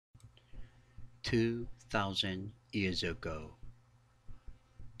2,000 years ago,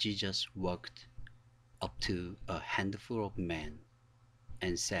 Jesus walked up to a handful of men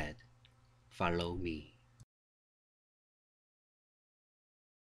and said, "Follow me."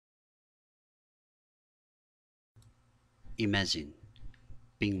 Imagine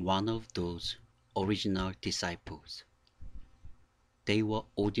being one of those original disciples. They were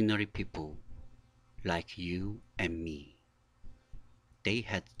ordinary people like you and me. They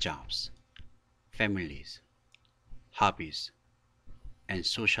had jobs, families, hobbies, and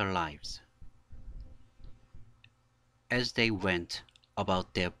social lives. As they went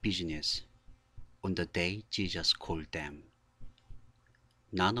about their business on the day Jesus called them,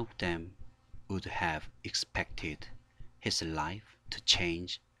 none of them would have expected his life to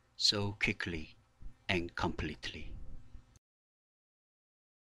change so quickly and completely.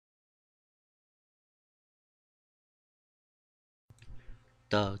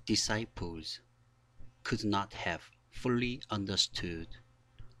 The disciples could not have fully understood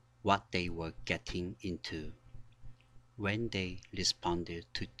what they were getting into when they responded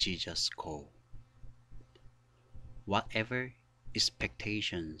to Jesus' call. Whatever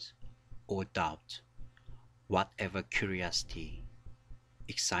expectations or doubt, whatever curiosity,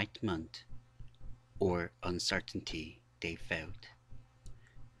 excitement, or uncertainty they felt,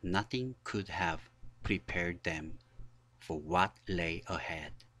 nothing could have prepared them for what lay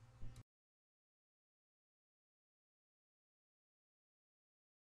ahead.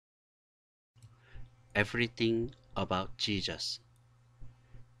 Everything about Jesus,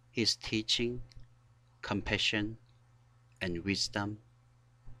 his teaching, compassion, and wisdom,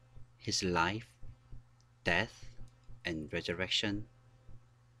 his life, death, and resurrection,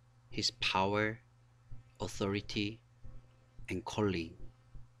 his power, authority, and calling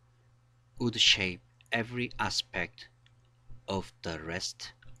would shape every aspect of the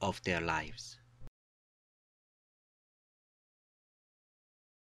rest of their lives.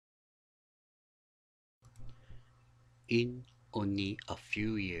 In only a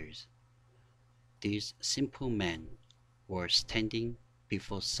few years, these simple men were standing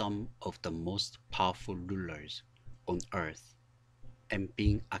before some of the most powerful rulers on earth and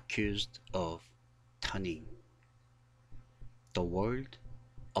being accused of turning the world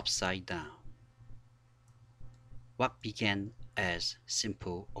upside down. What began as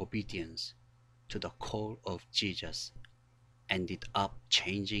simple obedience to the call of Jesus ended up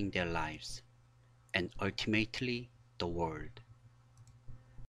changing their lives and ultimately the world.